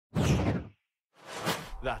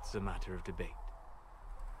That's a matter of debate.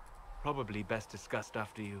 Probably best discussed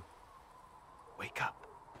after you wake up.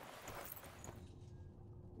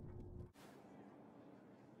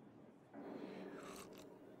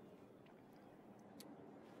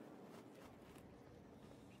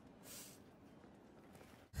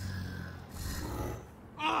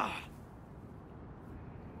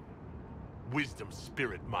 Wisdom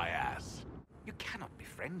spirit my ass. You cannot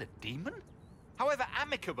befriend a demon. However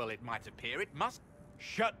amicable it might appear, it must...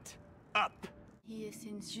 Shut up! Here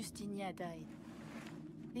since Justinia died.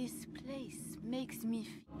 This place makes me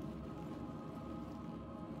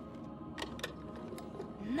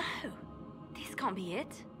No! This can't be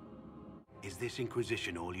it. Is this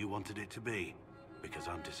Inquisition all you wanted it to be? Because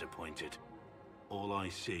I'm disappointed. All I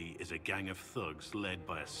see is a gang of thugs led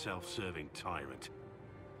by a self-serving tyrant.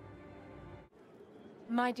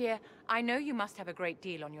 My dear, I know you must have a great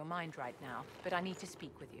deal on your mind right now, but I need to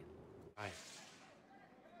speak with you. Life.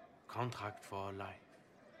 Contract for life.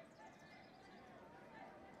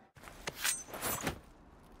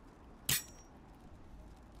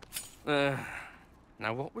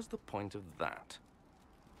 Now what was the point of that?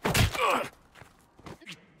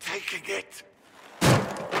 Taking it!